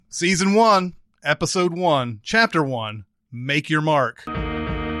Season 1, Episode 1, Chapter 1, Make Your Mark.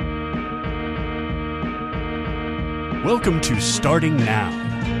 Welcome to Starting Now,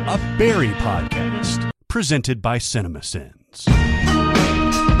 a Barry podcast, presented by CinemaSins.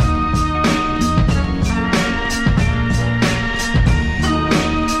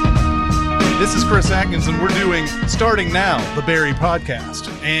 This is Chris Atkins, and we're doing Starting Now, the Barry podcast.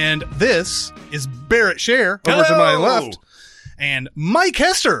 And this is Barrett Scher, over to my left, and Mike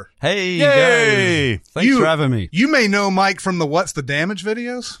Hester. Hey, Yay! guys. Thanks for having me. You may know Mike from the What's the Damage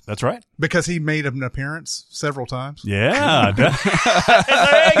videos, That's right. because he made an appearance several times. Yeah. Hey,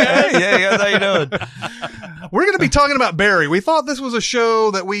 guys, how you doing? We're going to be talking about Barry. We thought this was a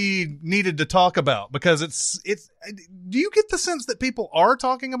show that we needed to talk about, because it's. Do you get the sense that people are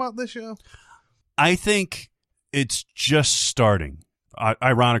talking about this show? I think it's just starting,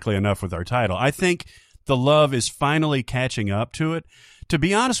 ironically enough, with our title. I think the love is finally catching up to it. To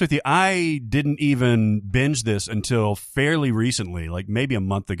be honest with you, I didn't even binge this until fairly recently, like maybe a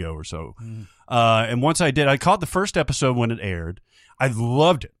month ago or so. And once I did, I caught the first episode when it aired. I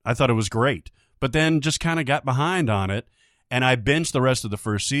loved it. I thought it was great. But then just kind of got behind on it, and I binged the rest of the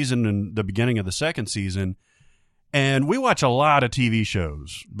first season and the beginning of the second season. And we watch a lot of TV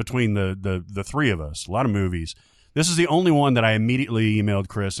shows between the three of us, a lot of movies. This is the only one that I immediately emailed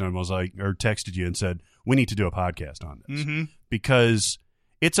Chris and was like, or texted you and said, we need to do a podcast on this. Because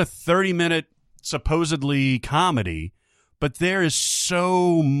it's a 30-minute supposedly comedy, but there is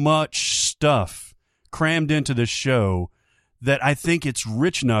so much stuff crammed into this show that I think it's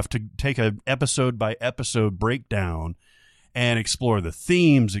rich enough to take an episode by episode breakdown and explore the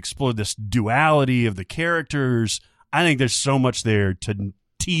themes, explore this duality of the characters. I think there's so much there to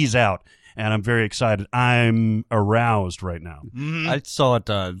tease out, and I'm very excited. I'm aroused right now. I saw it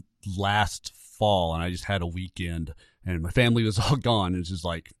last fall, and I just had a weekend, and my family was all gone. And it's just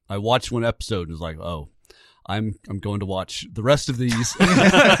like, I watched one episode, and it was like, oh, I'm going to watch the rest of these in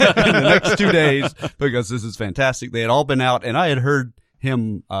the next 2 days, because this is fantastic. They had all been out, and I had heard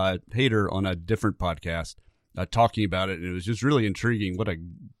him, Hader, on a different podcast, talking about it, and it was just really intriguing. What a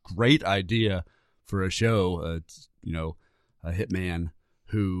great idea for a show. It's, a hitman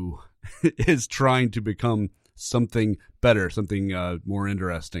who is trying to become something better, something more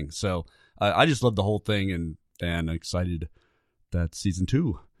interesting. So I just love the whole thing, and excited that season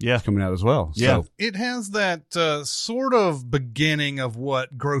 2 is coming out as well. Yeah. So, It has that sort of beginning of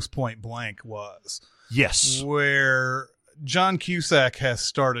what Grosse Point Blank was. Yes. Where John Cusack has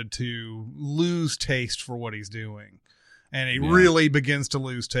started to lose taste for what he's doing. And he really begins to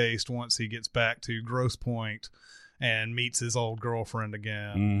lose taste once he gets back to Grosse Point and meets his old girlfriend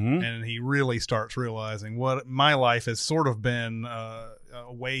again. And he really starts realizing what my life has sort of been a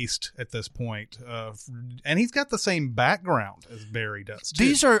waste at this point. And he's got the same background as Barry does, too.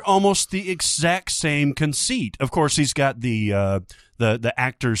 These are almost the exact same conceit. Of course, he's got the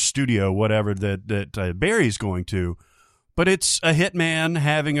actor's studio, whatever, that Barry's going to. But it's a hitman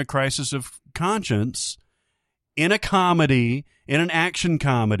having a crisis of conscience in a comedy, in an action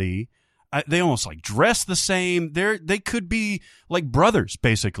comedy. They almost like dress the same. They could be like brothers,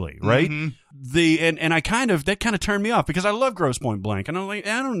 basically, right? And that kind of turned me off, because I love Grosse Point Blank, and I'm like,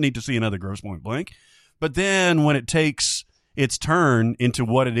 I don't need to see another Grosse Point Blank. But then when it takes its turn into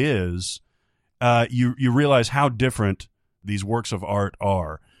what it is, you realize how different these works of art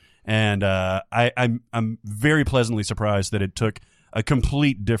are. And I'm very pleasantly surprised that it took a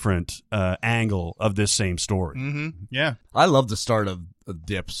complete different angle of this same story. Yeah. I love the start of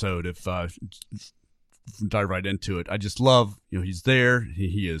the episode. If dive right into it, I just love, he's there.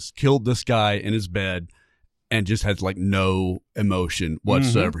 He has killed this guy in his bed and just has like no emotion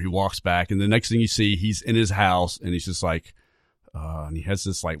whatsoever. He walks back, and the next thing you see, he's in his house, and he's just like, and he has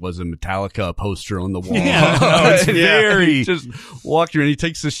this like, was a Metallica poster on the wall. Yeah, no, it's very. He just walked through, and he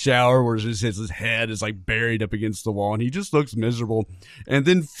takes a shower where his head is like buried up against the wall, and he just looks miserable. And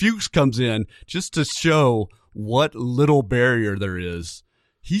then Fuchs comes in just to show what little barrier there is.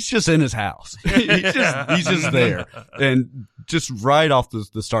 He's just in his house. he's just there, and just right off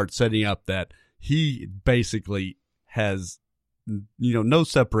the start, setting up that he basically has, no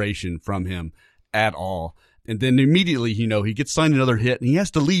separation from him at all. And then immediately, he gets signed another hit, and he has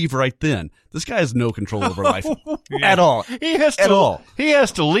to leave right then. This guy has no control over life at all. He has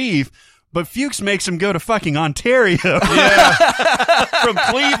to leave, but Fuchs makes him go to fucking Ontario from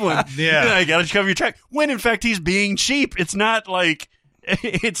Cleveland. Yeah. I got to cover your track. When in fact he's being cheap. It's not like,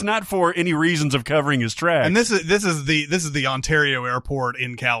 it's not for any reasons of covering his tracks. And this is the Ontario airport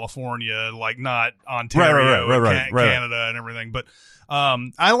in California, like not Ontario, right, Canada and everything. But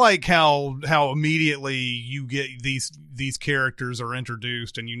I like how immediately you get these characters are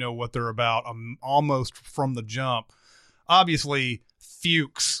introduced and you know what they're about almost from the jump. Obviously,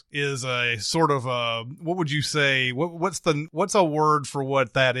 Fuchs is a sort of a, what would you say? What's a word for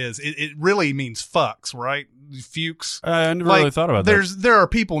what that is? It really means fucks, right? Fuchs. I never really thought about that. There are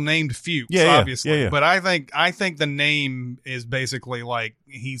people named Fuchs, Yeah, obviously, yeah. but I think the name is basically like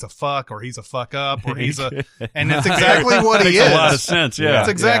he's a fuck or he's a fuck up or he's a, and that's exactly what he Makes is. a lot of sense. Yeah, That's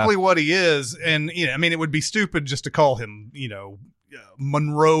exactly what he is, and I mean, it would be stupid just to call him,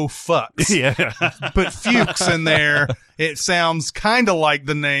 Monroe Fucks. Yeah. Put Fuchs in there. It sounds kind of like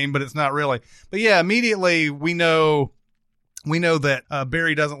the name, but it's not really. But yeah, immediately we know that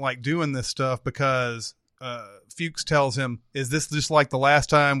Barry doesn't like doing this stuff because Fuchs tells him, "Is this just like the last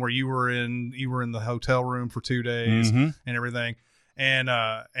time where you were in the hotel room for 2 days and everything?" And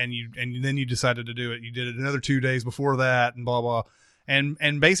then you decided to do it. You did it another 2 days before that, and blah blah.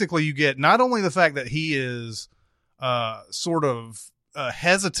 And basically, you get not only the fact that he is sort of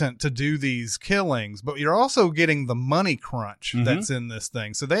hesitant to do these killings, but you're also getting the money crunch that's in this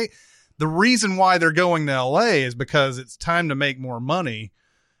thing. So the reason why they're going to LA is because it's time to make more money,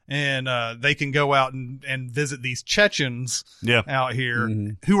 and they can go out and visit these Chechens out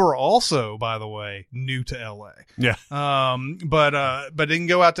here who are also, by the way, new to LA. Yeah. But they can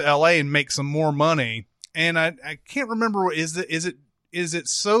go out to LA and make some more money. And I can't remember, is it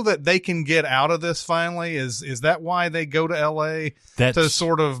so that they can get out of this finally? Is that why they go to LA to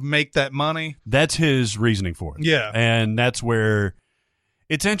sort of make that money? That's his reasoning for it. Yeah. And that's where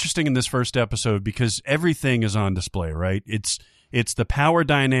it's interesting in this first episode because everything is on display, right? It's the power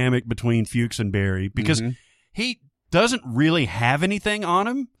dynamic between Fuchs and Barry because he doesn't really have anything on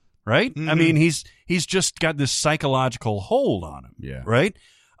him, right? I mean, he's just got this psychological hold on him. Yeah. Right?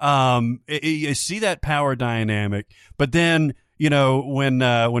 You see that power dynamic, but then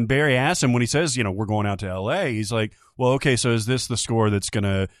when Barry asks him, when he says, we're going out to L.A., he's like, well, okay, so is this the score that's going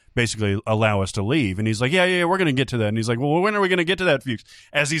to basically allow us to leave? And he's like, yeah, we're going to get to that. And he's like, well, when are we going to get to that, Fuchs?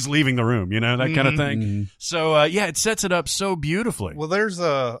 As he's leaving the room, that kind of thing. So, it sets it up so beautifully. Well, there's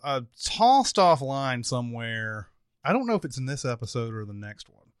a tossed off line somewhere. I don't know if it's in this episode or the next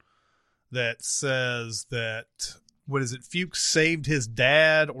one that says that, what is it? Fuchs saved his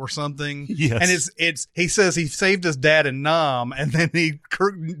dad or something. Yes. And he says he saved his dad in Nam, and then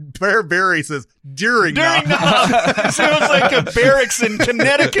Barry says during Nam. It sounds like a barracks in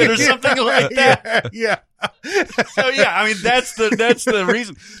Connecticut or something like that. Yeah. So I mean that's the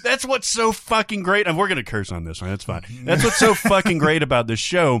reason. That's what's so fucking great. And we're gonna curse on this one. That's fine. That's what's so fucking great about this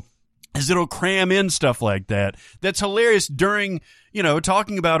show. Is it'll cram in stuff like that. That's hilarious during,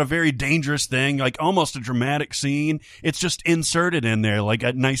 talking about a very dangerous thing, like almost a dramatic scene. It's just inserted in there like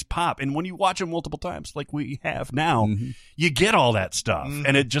a nice pop. And when you watch it multiple times, like we have now, you get all that stuff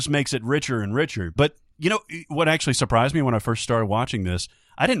and it just makes it richer and richer. But what actually surprised me when I first started watching this,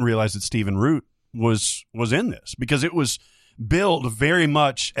 I didn't realize that Stephen Root was in this because it was billed very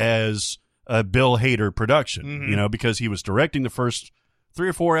much as a Bill Hader production, because he was directing the first 3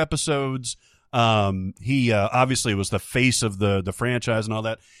 or 4 episodes. He obviously was the face of the franchise and all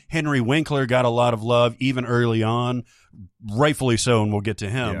that. Henry Winkler got a lot of love even early on, rightfully so, and we'll get to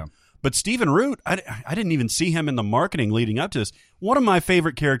him. Yeah. But Stephen Root, I didn't even see him in the marketing leading up to this. One of my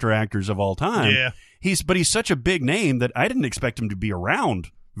favorite character actors of all time. Yeah. But he's such a big name that I didn't expect him to be around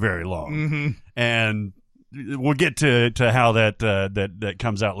very long. And we'll get to how that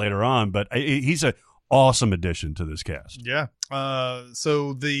comes out later on. But he's a awesome addition to this cast. Yeah.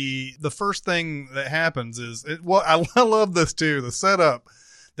 So the first thing that happens is, I love this too. The setup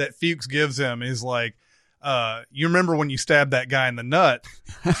that Fuchs gives him is like, you remember when you stabbed that guy in the nut?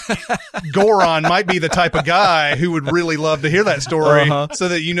 Goron might be the type of guy who would really love to hear that story, so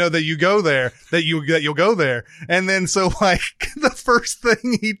that that you go there, that you'll go there. And then so like the first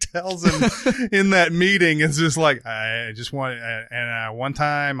thing he tells him in that meeting is just like, I just want, and one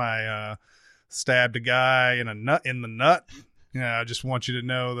time I stabbed a guy in the nut. I just want you to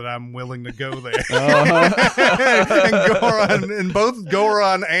know that I'm willing to go there. And Goron, and both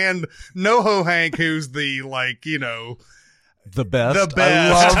Goron and NoHo Hank, who's the the best. I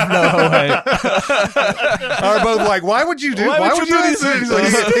love NoHo Hank. Are both like, why would you do these things?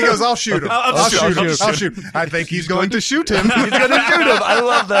 He goes, I'll shoot him. I'll shoot him. I think he's going to shoot him. He's going to shoot him. I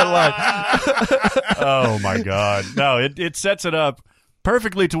love that line. Oh my God. No, it sets it up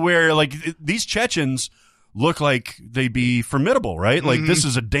perfectly to where these Chechens look like they'd be formidable, right? Like, this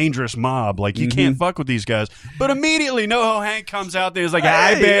is a dangerous mob. Like, you can't fuck with these guys. But immediately, NoHo Hank comes out there and is like,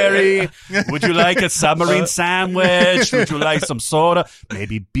 hi, Barry. Would you like a submarine sandwich? Would you like some soda?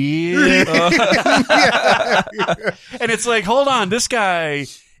 Maybe beer? And it's like, hold on, this guy,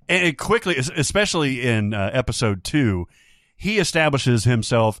 and it quickly, especially in episode 2, he establishes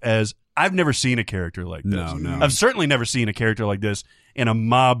himself as, I've never seen a character like this. No. I've certainly never seen a character like this in a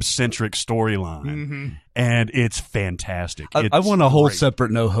mob-centric storyline, and it's fantastic. I want a whole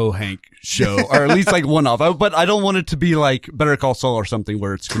separate NoHo Hank show, or at least like one off. But I don't want it to be like Better Call Saul or something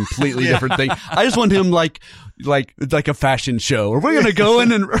where it's completely different thing. I just want him like a fashion show, or we're gonna go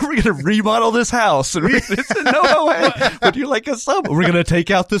in and we're gonna remodel this house. And it's NoHo Hank. Would you like a sub? We're gonna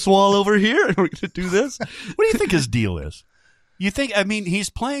take out this wall over here, and we're gonna do this. What do you think his deal is? You think? I mean, he's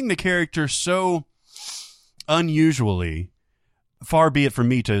playing the character so unusually. Far be it from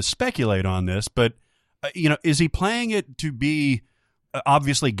me to speculate on this, but is he playing it to be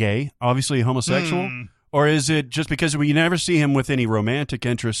obviously gay, obviously homosexual, or is it just because we never see him with any romantic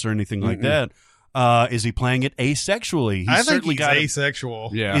interests or anything like that? Is he playing it asexually? I think he's asexual.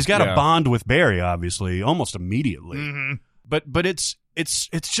 Yeah, he's got a bond with Barry, obviously, almost immediately. But it's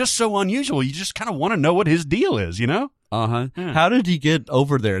just so unusual. You just kind of want to know what his deal is, Yeah. How did he get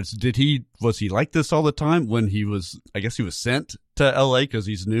over there? Was he like this all the time when he was, I guess he was sent to LA because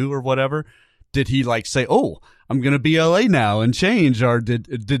he's new or whatever? Did he like say, "Oh, I'm going to be LA now" and change, or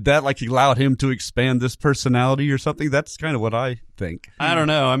did that like allow him to expand this personality or something? That's kind of what I think. I don't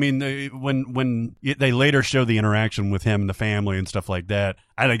know. I mean, when they later show the interaction with him and the family and stuff like that,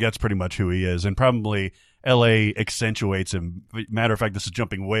 I think that's pretty much who he is, and probably LA accentuates him. Matter of fact, this is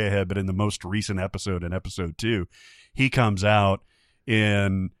jumping way ahead, but in the most recent episode, in episode 2, he comes out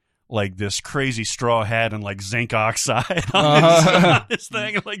in like this crazy straw hat and like zinc oxide on his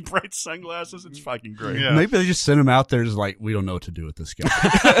thing and like bright sunglasses. It's fucking great. Yeah. Maybe they just send him out there just like, we don't know what to do with this guy.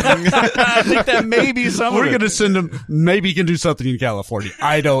 I think that may be something. We're going to send him. Maybe he can do something in California.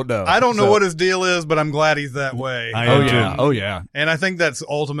 I don't know. I don't know what his deal is, but I'm glad he's that way. Oh yeah. And I think that's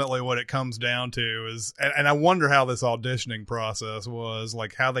ultimately what it comes down to is, and I wonder how this auditioning process was,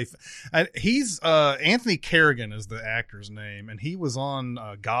 like how he's Anthony Carrigan is the actor's name, and he was on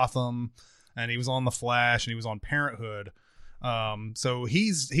Gotham. And he was on The Flash, and he was on Parenthood. So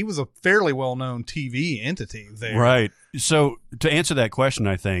he was a fairly well-known TV entity there. Right. So to answer that question,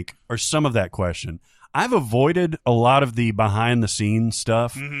 I think, or some of that question, I've avoided a lot of the behind-the-scenes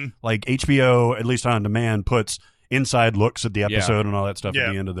stuff. Like HBO, at least on demand, puts inside looks at the episode and all that stuff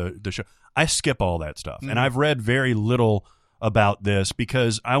at the end of the show. I skip all that stuff. And I've read very little about this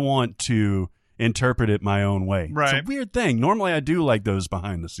because I want to interpret it my own way. Right. It's a weird thing. Normally I do like those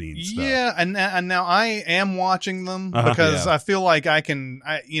behind the scenes stuff. Yeah, and now I am watching them because I feel like I can,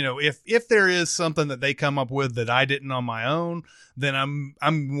 if there is something that they come up with that I didn't on my own, then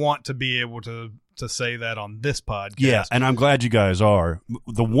I'm want to be able to say that on this podcast. Yeah, and I'm glad you guys are.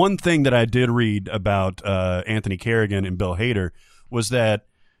 The one thing that I did read about Anthony Carrigan and Bill Hader was that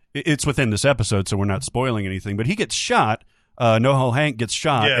it's within this episode, so we're not spoiling anything, but he gets shot. NoHo Hank gets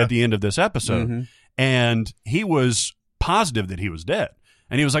shot at the end of this episode, and he was positive that he was dead.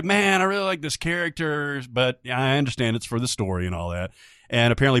 And he was like, "Man, I really like this character, but I understand it's for the story and all that."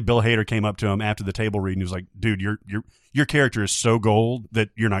 And apparently, Bill Hader came up to him after the table read and he was like, "Dude, your character is so gold that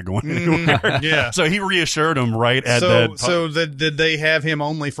you're not going anywhere." Yeah. So he reassured him right at that. So did they have him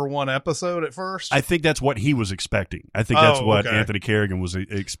only for one episode at first? I think that's what he was expecting. I think that's what Anthony Carrigan was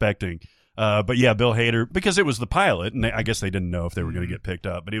expecting. But yeah, Bill Hader, because it was the pilot, and I guess they didn't know if they were going to get picked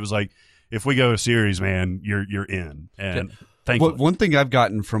up. But he was like, "If we go a series, man, you're in." And thankfully, one thing I've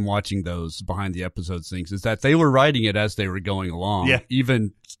gotten from watching those behind the episodes things is that they were writing it as they were going along. Yeah.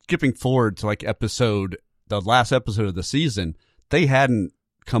 Even skipping forward to like the last episode of the season, they hadn't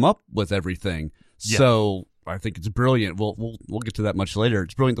come up with everything. Yeah. So I think it's brilliant. We'll get to that much later.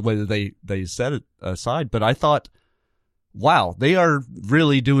 It's brilliant the way that they set it aside. But I thought, wow, they are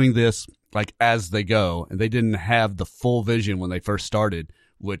really doing this like as they go, and they didn't have the full vision when they first started,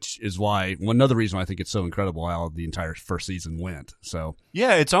 which is why another reason why I think it's so incredible how the entire first season went. So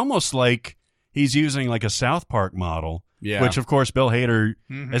yeah, it's almost like he's using like a South Park model, which of course Bill Hader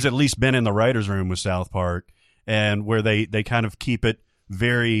has at least been in the writer's room with South Park, and where they kind of keep it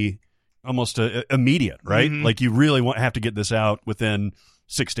very almost immediate, right? Like you really have to get this out within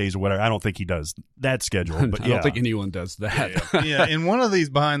 6 days or whatever. I don't think he does that schedule, but I don't think anyone does that. Yeah, in one of these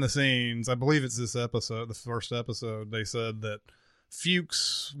behind the scenes, I believe it's this episode, the first episode, they said that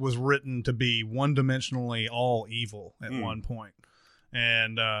Fuchs was written to be one-dimensionally all evil at one point.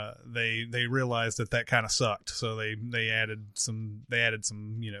 and they realized that kind of sucked, so they added some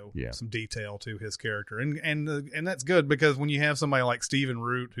some detail to his character, and that's good, because when you have somebody like Stephen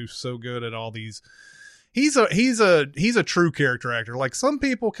Root, who's so good at all these, he's a true character actor. Like, some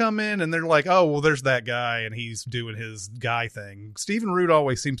people come in and they're like, oh well, there's that guy and he's doing his guy thing. Stephen Root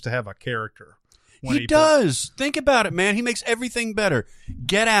always seems to have a character. He does. Think about it, man. He makes everything better.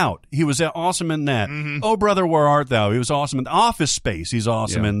 Get Out. He was awesome in that. Mm-hmm. Oh, Brother, Where Art Thou? He was awesome in Office Space. He's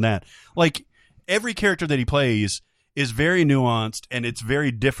awesome in that. Like, every character that he plays is very nuanced, and it's very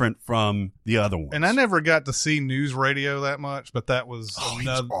different from the other ones. And I never got to see News Radio that much, but that was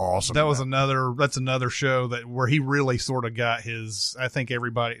another, awesome. That's another show where he really sort of got his. I think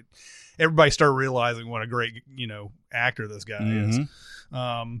everybody started realizing what a great actor this guy is.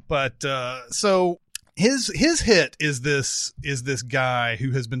 So his hit is this guy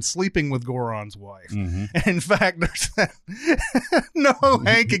who has been sleeping with Goron's wife. Mm-hmm. And in fact, there's that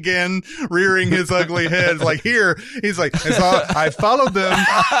Hank again rearing his ugly head. Like, here, he's like, I followed them and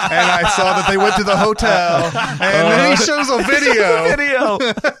I saw that they went to the hotel, and then he shows a video.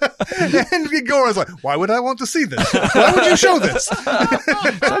 And Goron's like, why would I want to see this? Why would you show this?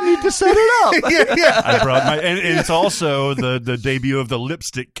 I need to set it up. Yeah. I brought and it's also the debut of the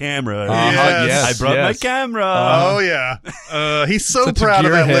lipstick camera. Yes. I brought my camera. Oh yeah, he's so Such a proud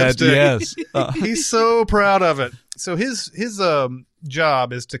of that gearhead, lipstick. yes. He's so proud of it. So his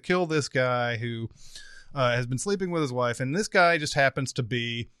job is to kill this guy who has been sleeping with his wife, and this guy just happens to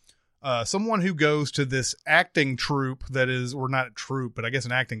be someone who goes to this acting troupe or not a troupe, but I guess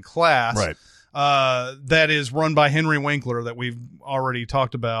an acting class, Right. that is run by Henry Winkler, that we've already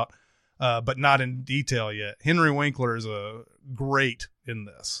talked about, but not in detail yet. Henry Winkler is great in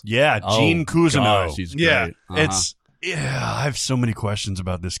this. Yeah, Gene Cousineau. Gosh, he's Yeah. great. Uh-huh. I have so many questions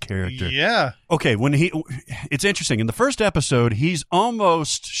about this character. Yeah. Okay, it's interesting. In the first episode, he's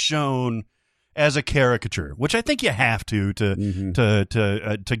almost shown as a caricature, which I think you have to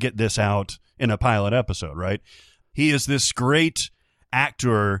get this out in a pilot episode, right? He is this great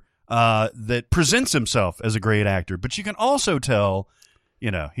actor that presents himself as a great actor, but you can also tell,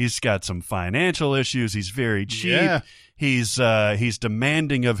 he's got some financial issues. He's very cheap. Yeah. He's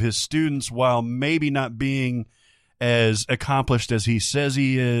demanding of his students while maybe not being as accomplished as he says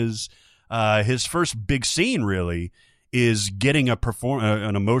he is. His first big scene really is getting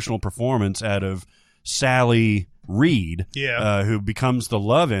an emotional performance out of Sally Reed, who becomes the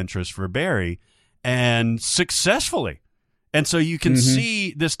love interest for Barry, and successfully. And so you can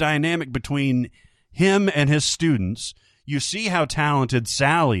see this dynamic between him and his students. You see how talented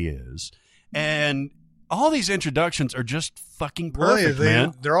Sally is, and all these introductions are just fucking perfect,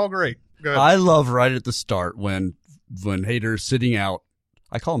 man. They're all great. Go ahead. I love right at the start when Hader's sitting out.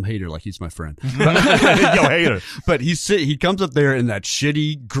 I call him Hader like he's my friend. Yo, Hader. But he comes up there in that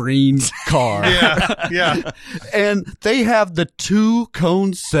shitty green car. Yeah. And they have the 2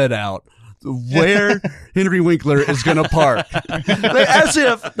 cones set out where Henry Winkler is going to park. As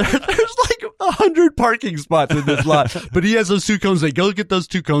if there's like 100 parking spots in this lot. But he has those 2 cones. They go get those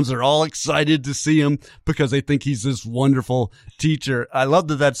 2 cones. They're all excited to see him because they think he's this wonderful teacher. I love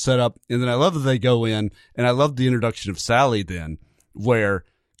that that's set up. And then I love that they go in. And I love the introduction of Sally then, where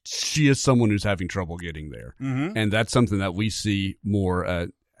she is someone who's having trouble getting there. Mm-hmm. And that's something that we see more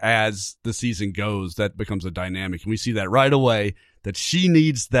as the season goes. That becomes a dynamic. And we see that right away, that she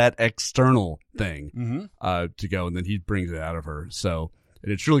needs that external thing to go, and then he brings it out of her. So,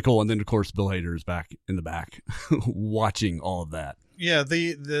 and it's really cool. And then, of course, Bill Hader is back in the back watching all of that. Yeah,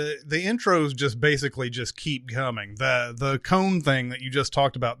 the intros just basically just keep coming. The cone thing that you just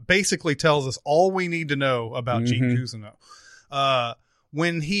talked about basically tells us all we need to know about Gene Cousineau.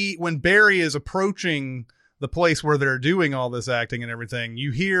 When Barry is approaching the place where they're doing all this acting and everything,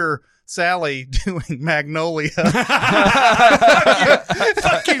 you hear Sally doing Magnolia.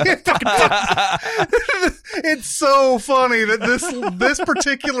 It's so funny that this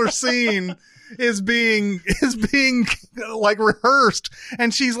particular scene is being like rehearsed,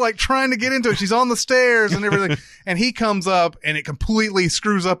 and she's like trying to get into it. She's on the stairs and everything, and he comes up and it completely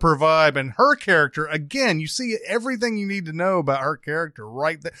screws up her vibe. And her character, again, you see everything you need to know about her character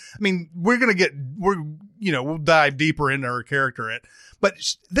right there. I mean, we'll dive deeper into her character, but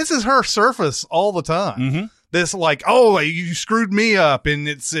this is her surface all the time. Mm-hmm. This like, oh, you screwed me up, and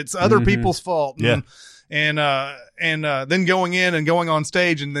it's other people's fault. And then going in and going on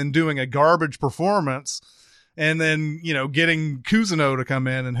stage and then doing a garbage performance, and then getting Cousineau to come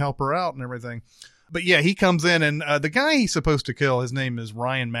in and help her out and everything. But yeah, he comes in, and the guy he's supposed to kill, his name is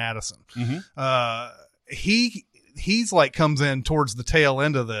Ryan Madison. Mm-hmm. He he's like comes in towards the tail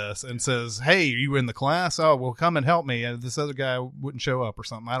end of this and says, "Hey, are you in the class? Oh, well, come and help me." And this other guy wouldn't show up or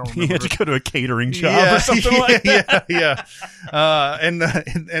something. I don't remember. He had to go to a catering job or something like that. Yeah. And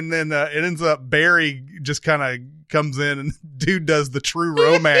then it ends up Barry just kind of comes in and dude does the True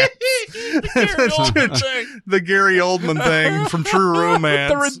Romance. The Gary Oldman thing from True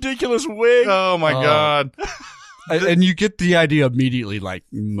Romance. The ridiculous wig. Oh my God. And you get the idea immediately, like,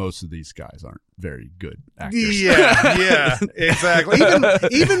 most of these guys aren't very good actors. Yeah, exactly.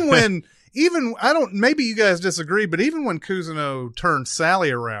 Even I don't, maybe you guys disagree, but even when Cousineau turned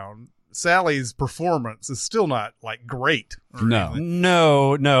Sally around, Sally's performance is still not like great.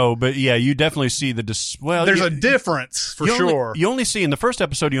 No, but yeah, you definitely see the there's a difference for sure. You only see in the first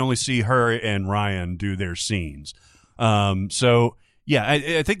episode, you only see her and Ryan do their scenes. So yeah,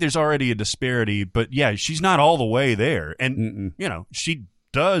 I think there's already a disparity, but yeah, she's not all the way there, and you know, she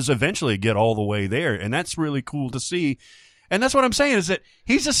does eventually get all the way there, and that's really cool to see. And that's what I'm saying is that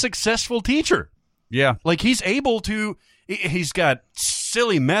he's a successful teacher. Yeah, like he's able to. He's got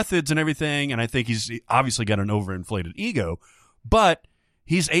silly methods and everything, and I think he's obviously got an overinflated ego, but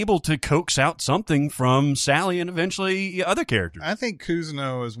he's able to coax out something from Sally and eventually other characters. I think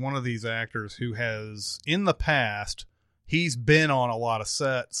Cousineau is one of these actors who has, in the past, he's been on a lot of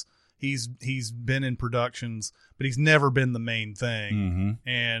sets. He's been in productions, but he's never been the main thing. Mm-hmm.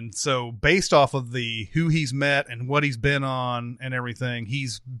 And so based off of who he's met and what he's been on and everything,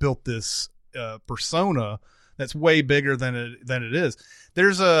 he's built this persona that's way bigger than it is.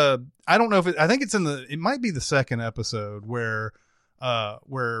 There's I don't know if I think it's it might be the second episode where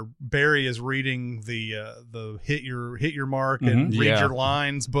Barry is reading the hit your mark and read your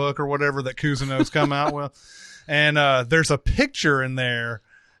lines book or whatever that Cousineau's come out with. And there's a picture in there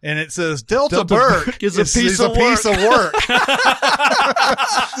and it says Delta Burke is a piece of work.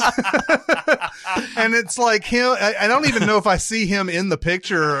 And it's like him. I don't even know if I see him in the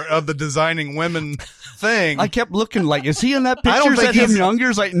picture of the Designing Women thing. I kept looking like, is he in that picture? I don't is think that him he's younger?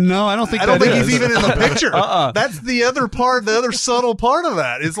 It's like, no, I don't think he's even in the picture. That's the other part, the other subtle part of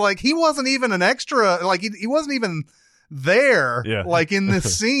that is like he wasn't even an extra. Like he wasn't even there, like in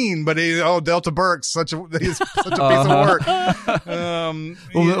this scene, but Delta Burke's such a piece of work.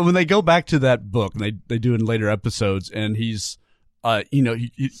 When they go back to that book, and they do in later episodes, and he's,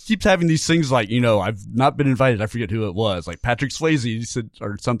 he keeps having these things like, I've not been invited. I forget who it was, like Patrick Swayze. He said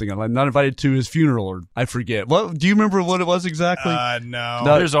or something. I'm not invited to his funeral, or I forget. What do you remember? What it was exactly? No.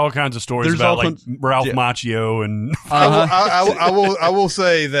 There's all kinds of stories about like Ralph Macchio and. I will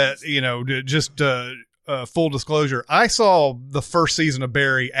say that just. Full disclosure, I saw the first season of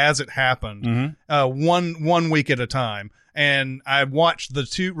Barry as it happened, one week at a time, and I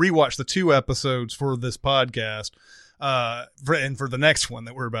rewatched the two episodes for this podcast, and for the next one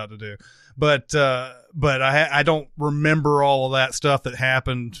that we're about to do. But I don't remember all of that stuff that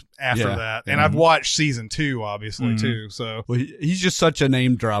happened after that, and I've watched season 2 obviously too. So he's just such a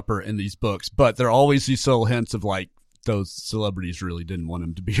name dropper in these books, but there are always these subtle hints of like, those celebrities really didn't want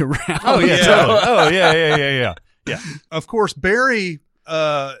him to be around. Oh yeah, totally. Oh yeah. Of course, Barry,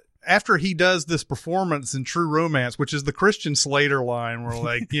 after he does this performance in True Romance, which is the Christian Slater line, where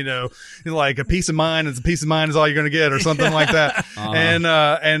like like a piece of mind is all you're going to get, or something like that.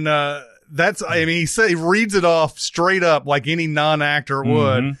 And that's, I mean, he reads it off straight up like any non-actor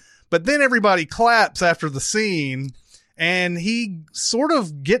would. But then everybody claps after the scene, and he sort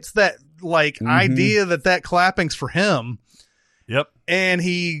of gets that idea that clapping's for him. Yep. And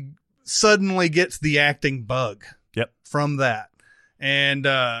he suddenly gets the acting bug. Yep. From that. And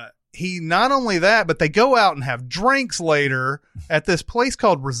he not only that, but they go out and have drinks later at this place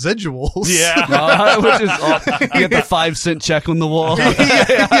called Residuals. Yeah. Which is you get the 5-cent check on the wall.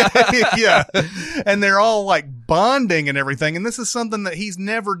 Yeah. And they're all like bonding and everything. And this is something that he's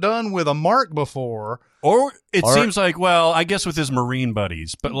never done with a Mark before. Or it seems like, well, I guess with his Marine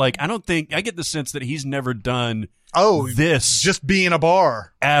buddies, but like, I get the sense that he's never done this just be in a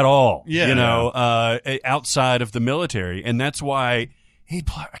bar at all, yeah. Outside of the military. And that's why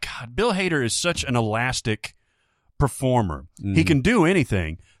Bill Hader is such an elastic performer. He can do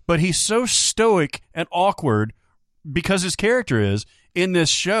anything, but he's so stoic and awkward because his character is in this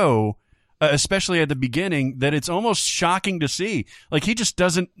show, especially at the beginning, that it's almost shocking to see. Like, he just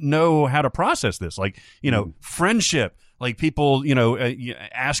doesn't know how to process this. Like, friendship, like people,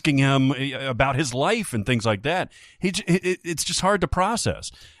 asking him about his life and things like that. It's just hard to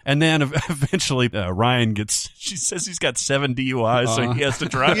process. And then eventually Ryan she says he's got 7 DUIs, so he has to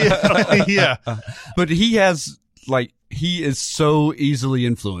drive. Yeah. But he has, like, he is so easily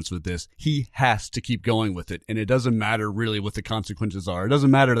influenced with this. He has to keep going with it. And it doesn't matter really what the consequences are. It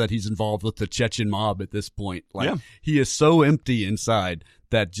doesn't matter that he's involved with the Chechen mob at this point. Like, he is so empty inside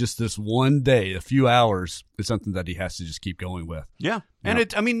that just this one day, a few hours, is something that he has to just keep going with. Yeah. And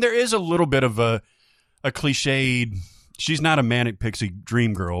there is a little bit of a cliched, she's not a manic pixie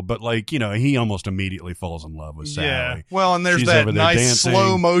dream girl, but he almost immediately falls in love with Sally. Yeah. Well, and there's She's that over there nice dancing.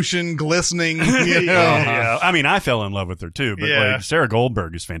 slow motion glistening, Yeah. I mean, I fell in love with her too, but Yeah. Sarah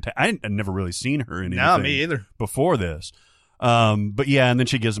Goldberg is fantastic. I'd never really seen her in anything No, me either. before this. But yeah, and then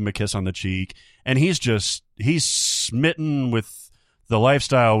she gives him a kiss on the cheek, and he's smitten with the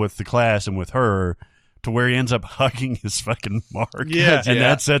lifestyle, with the class, and with her, to where he ends up hugging his fucking Mark. Yeah. And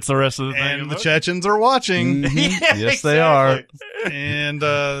that sets the rest of the thing. And the Chechens are watching. Mm-hmm. Yes, they are.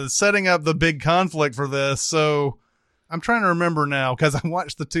 And setting up the big conflict for this. So I'm trying to remember now, because I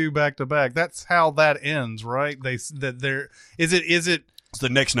watched the two back to back. That's how that ends, right? Is it It's the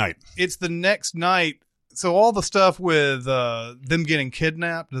next night. it's the next night. So all the stuff with them getting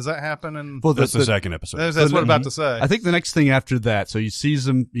kidnapped, does that happen? And Well, That's the second episode. that's what I'm about to say. I think the next thing after that, so he sees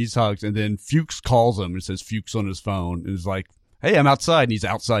him, he's hugs, and then Fuchs calls him and says Fuchs on his phone, and is like, "Hey, I'm outside," and he's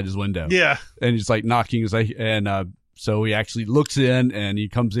outside his window. Yeah. And he's like knocking, so he actually looks in, and he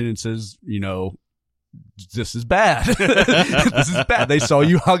comes in and says, "This is bad. This is bad. They saw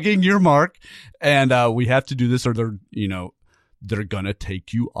you hugging your Mark, and we have to do this, or they're gonna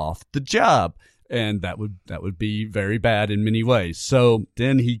take you off the job." And that would be very bad in many ways. So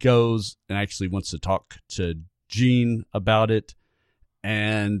then he goes and actually wants to talk to Gene about it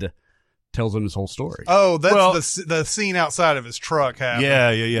and tells him his whole story. Oh, that's the scene outside of his truck happened.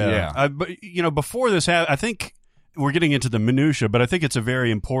 Yeah. But before this, I think we're getting into the minutia, but I think it's a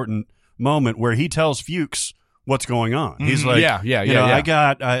very important moment where he tells Fuchs what's going on. He's like, I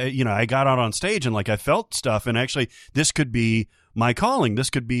got out on stage and I felt stuff, and actually this could be my calling. This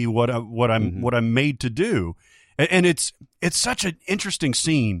could be what I'm made to do. And it's such an interesting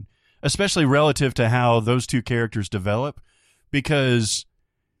scene, especially relative to how those two characters develop, because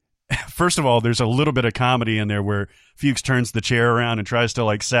first of all, there's a little bit of comedy in there where Fuchs turns the chair around and tries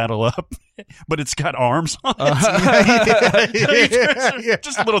to saddle up, but it's got arms on it.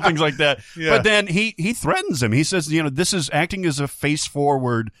 Just little things like that. Yeah. But then he threatens him. He says, this is acting as a face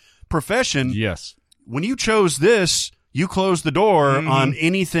forward profession. Yes. When you chose this, you closed the door on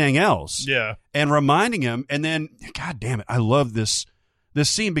anything else. Yeah. And reminding him, and then, God damn it, I love this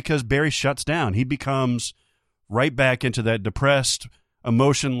scene because Barry shuts down. He becomes right back into that depressed,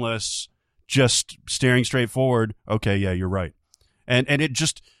 emotionless, just staring straight forward. Okay, yeah, you're right. And it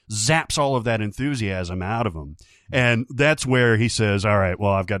just zaps all of that enthusiasm out of him. And that's where he says, all right,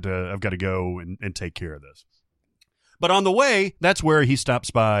 well, I've got to go and take care of this. But on the way, that's where he stops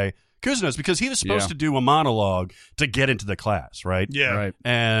by Kuzna's, because he was supposed to do a monologue to get into the class, right? Yeah. Right.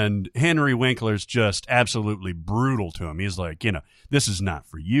 And Henry Winkler's just absolutely brutal to him. He's like, this is not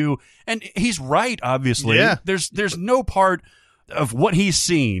for you. And he's right, obviously. Yeah. There's no part of what he's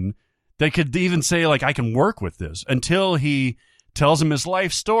seen that could even say, I can work with this, until he tells him his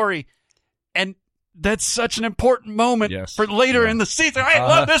life story. And that's such an important moment for later in the season. I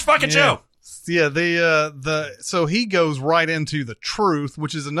love this fucking show. Yeah, so he goes right into the truth,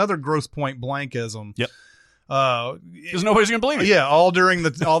 which is another Grosse Pointe Blankism. Yep. Because nobody's gonna believe it. Yeah, all during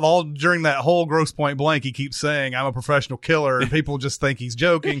that whole Grosse Pointe Blank, he keeps saying, "I'm a professional killer," and people just think he's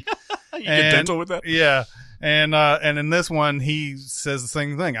joking. You get dental with that. Yeah, and in this one, he says the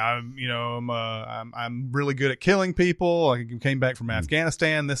same thing. I'm really good at killing people. I came back from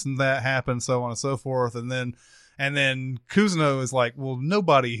Afghanistan. This and that happened, so on and so forth, and then Kuzno is like, well,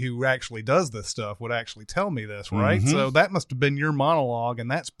 nobody who actually does this stuff would actually tell me this, right? Mm-hmm. So that must have been your monologue,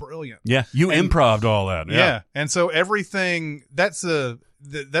 and that's brilliant. Yeah, you improv'd all that. Yeah. And so everything, that's a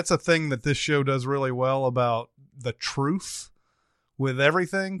thing that this show does really well, about the truth with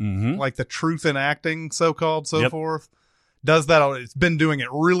everything, like the truth in acting, so-called, so forth. Does that. It's been doing it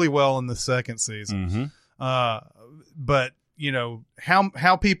really well in the second season. But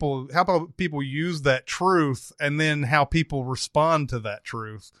how people use that truth, and then how people respond to that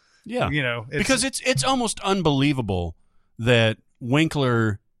truth. Yeah. Because it's almost unbelievable that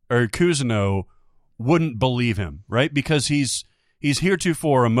Winkler or Kuzno wouldn't believe him, right? Because he's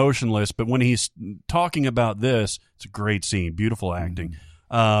heretofore emotionless, but when he's talking about this, it's a great scene, beautiful acting.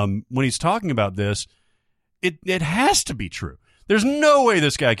 When he's talking about this, it has to be true. There's no way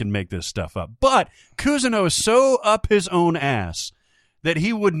this guy can make this stuff up. But Kuzno is so up his own ass that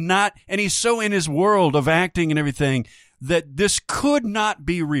he would not, and he's so in his world of acting and everything, that this could not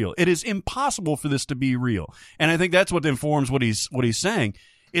be real. It is impossible for this to be real. And I think that's what informs what he's saying.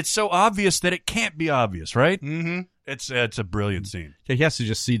 It's so obvious that it can't be obvious, right? Mm-hmm. It's a brilliant scene. Yeah, he has to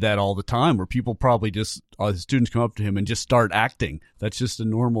just see that all the time, where people probably just his students come up to him and just start acting. That's just a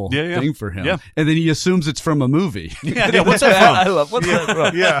normal thing for him. Yeah. And then he assumes it's from a movie. Yeah, what's that from? I love what's that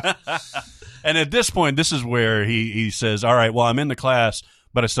from? Yeah. And at this point, this is where he says, all right, well, I'm in the class,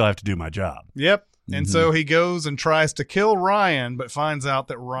 but I still have to do my job. Yep. And so he goes and tries to kill Ryan, but finds out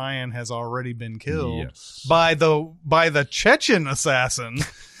that Ryan has already been killed by the Chechen assassin.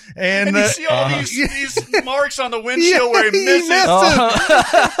 And you see all these marks on the windshield where he misses.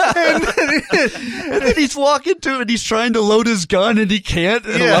 And then he's walking to it and he's trying to load his gun and he can't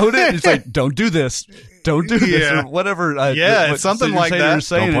load it. He's like, don't do this. Don't do this or whatever. It's something like that.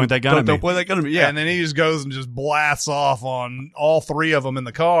 Don't point that gun at me. Don't point that gun at me. Yeah. And then he just goes and just blasts off on all three of them in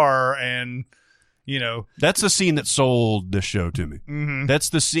the car. And, that's the scene that sold the show to me. Mm-hmm. That's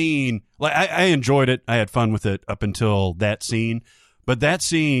the scene. Like I enjoyed it. I had fun with it up until that scene. But that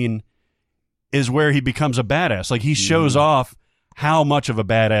scene is where he becomes a badass. Like he shows off how much of a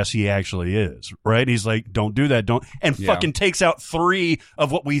badass he actually is, right? He's like, don't do that. And fucking takes out 3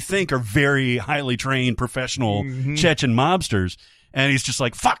 of what we think are very highly trained professional Chechen mobsters. And he's just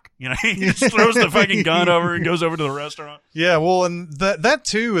like, fuck, he just throws the fucking gun over and goes over to the restaurant. Yeah. Well, and that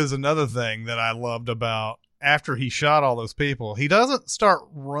too is another thing that I loved about after he shot all those people. He doesn't start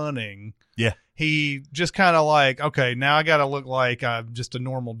running. Yeah. He just kind of like, okay, now I got to look like I'm just a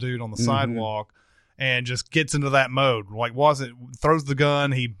normal dude on the sidewalk, and just gets into that mode. Like, throws the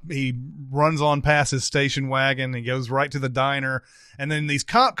gun. He runs on past his station wagon. He goes right to the diner, and then these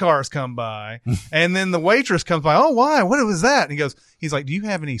cop cars come by, and then the waitress comes by. Oh, why? What was that? And he's like, do you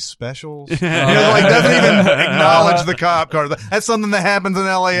have any specials? Doesn't even acknowledge the cop car. That's something that happens in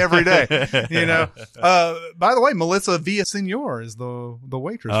LA every day. By the way, Melissa Villaseñor is the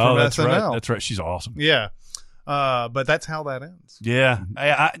waitress from SNL. That's right. She's awesome. Yeah. But that's how that ends. Yeah.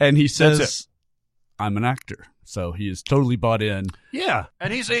 And he says, I'm an actor. So he is totally bought in. Yeah.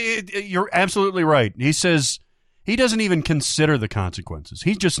 And you're absolutely right. He says he doesn't even consider the consequences.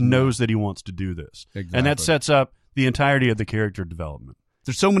 He just knows that he wants to do this. Exactly. And that sets up the entirety of the character development.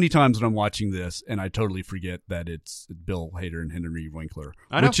 There's so many times when I'm watching this and I totally forget that it's Bill Hader and Henry Winkler,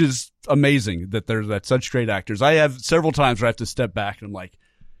 which is amazing that's such great actors. I have several times where I have to step back and I'm like,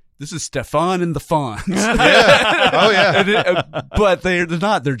 this is Stefan and the Fonz. Yeah. Oh yeah. But they're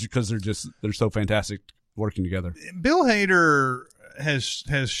not. They're because they're so fantastic working together. Bill Hader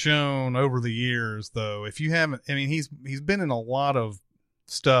has shown over the years, though, if you haven't, I mean, he's been in a lot of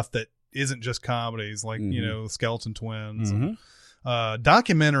stuff that isn't just comedies, like Skeleton Twins.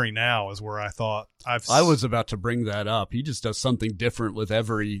 Documentary now is where I thought I was about to bring that up. He just does something different with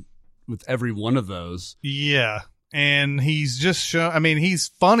every one of those. Yeah. And he's just shown, I mean, he's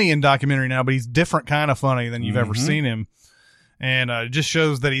funny in documentary now, but he's different kind of funny than you've ever seen him. And it just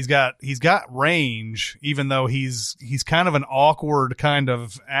shows that he's got range, even though he's kind of an awkward kind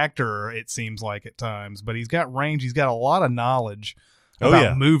of actor, it seems like at times. But he's got range. He's got a lot of knowledge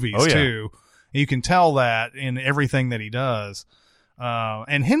about movies too. You can tell that in everything that he does.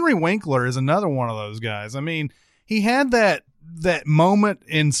 And Henry Winkler is another one of those guys. I mean, he had that moment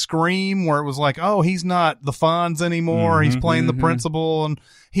in Scream where it was like, oh, he's not the Fonz anymore. He's playing the principal, and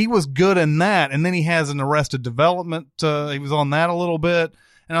he was good in that. And then he has an Arrested Development. He was on that a little bit.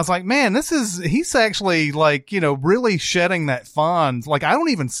 And I was like, man, he's actually like, really shedding that Fonz. Like, I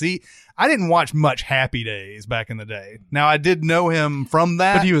didn't watch much Happy Days back in the day. Now, I did know him from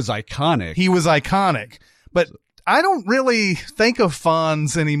that. But he was iconic. But I don't really think of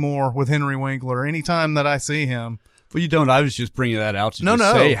Fonz anymore with Henry Winkler anytime that I see him. Well, you don't. I was just bringing that out to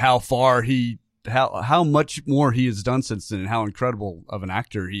say how far how much more he has done since then, and how incredible of an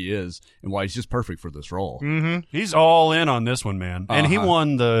actor he is, and why he's just perfect for this role. Mm-hmm. He's all in on this one, man. And he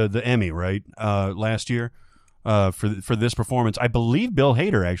won the Emmy, right, last year for this performance. I believe Bill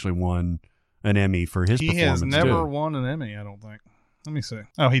Hader actually won an Emmy for his performance. He has never won an Emmy, I don't think. Let me see.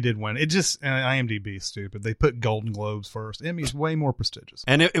 Oh, he did win. It just, IMDb is stupid. They put Golden Globes first. Emmy's way more prestigious.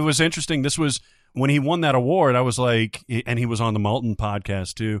 And it was interesting. This was, when he won that award, I was like, and he was on the Malton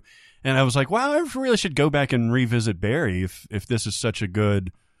podcast too. And I was like, wow, I really should go back and revisit Barry if this is such a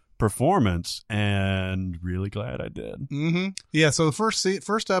good performance. And really glad I did. Mm-hmm. Yeah. So the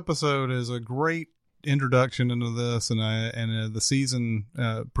first episode is a great introduction into this, and the season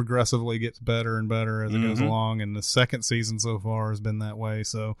progressively gets better and better as it goes along, and the second season so far has been that way.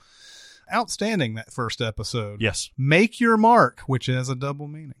 So outstanding, that first episode. Yes. Make Your Mark, which has a double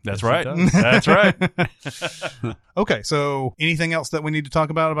meaning. That's Yes, right. it That's right. Okay, so anything else that we need to talk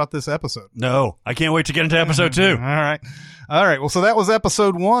about this episode? No, I can't wait to get into episode 2. All right. Well, so that was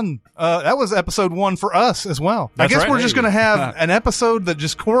episode 1. That was episode 1 for us as well. That's I guess right. we're just going to have an episode that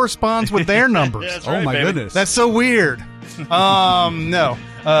just corresponds with their numbers. That's Oh right, my baby. goodness. That's so weird. No.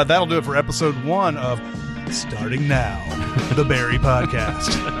 That'll do it for episode 1 of Starting Now, the Barry Podcast.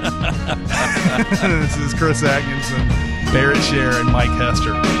 This is Chris Atkinson, Barrett Scher, and Mike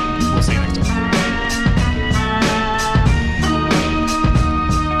Hester.